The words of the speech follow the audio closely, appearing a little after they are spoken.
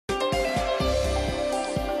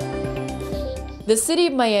The city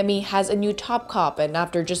of Miami has a new top cop, and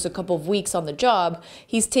after just a couple of weeks on the job,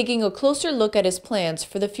 he's taking a closer look at his plans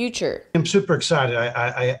for the future. I'm super excited.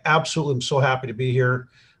 I absolutely am so happy to be here.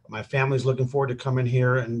 My family's looking forward to coming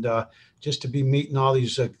here and just to be meeting all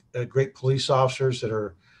these great police officers that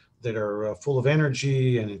are full of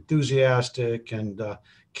energy and enthusiastic and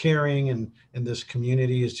caring, and this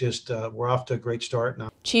community is just we're off to a great start now.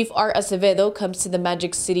 Chief Art Acevedo comes to the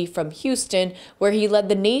Magic City from Houston, where he led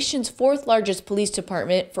the nation's fourth largest police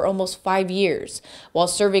department for almost 5 years. While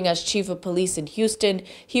serving as chief of police in Houston,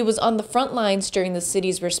 he was on the front lines during the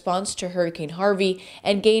city's response to Hurricane Harvey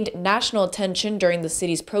and gained national attention during the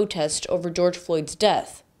city's protest over George Floyd's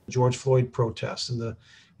death. George Floyd protests in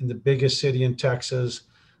the biggest city in Texas,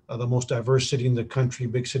 the most diverse city in the country,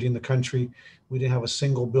 big city in the country. We didn't have a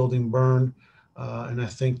single building burned. And I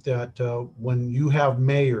think that when you have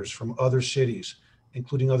mayors from other cities,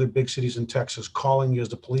 including other big cities in Texas, calling you as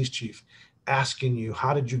the police chief, asking you,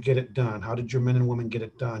 how did you get it done? How did your men and women get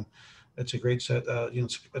it done? It's a great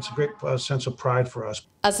it's a great sense of pride for us.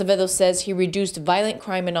 Acevedo says he reduced violent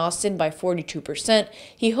crime in Austin by 42%.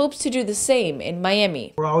 He hopes to do the same in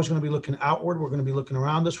Miami. We're always going to be looking outward. We're going to be looking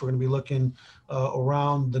around us. We're going to be looking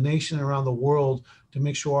around the nation and around the world to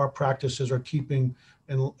make sure our practices are keeping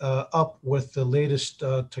up with the latest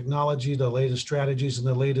technology, the latest strategies, and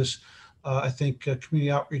the latest, I think,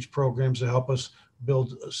 community outreach programs to help us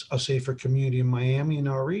build a safer community in Miami and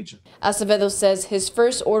our region. Acevedo says his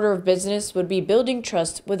first order of business would be building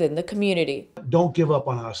trust within the community. Don't give up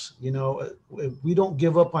on us. You know, if we don't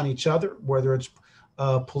give up on each other, whether it's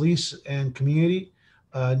police and community,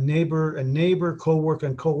 neighbor and neighbor, co-worker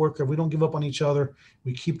and co-worker. If we don't give up on each other,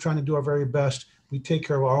 we keep trying to do our very best, we take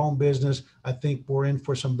care of our own business, I think we're in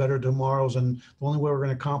for some better tomorrows. And the only way we're going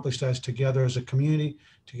to accomplish that is together as a community,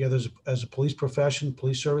 together as a police profession,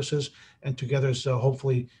 police services, and together as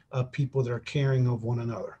hopefully people that are caring of one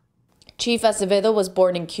another. Chief Acevedo was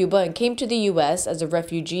born in Cuba and came to the U.S. as a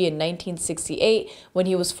refugee in 1968 when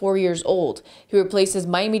he was 4 years old. He replaces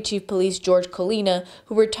Miami Chief Police George Colina,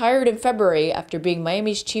 who retired in February after being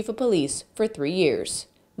Miami's Chief of Police for 3 years.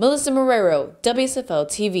 Melissa Marrero, WSFL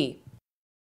TV.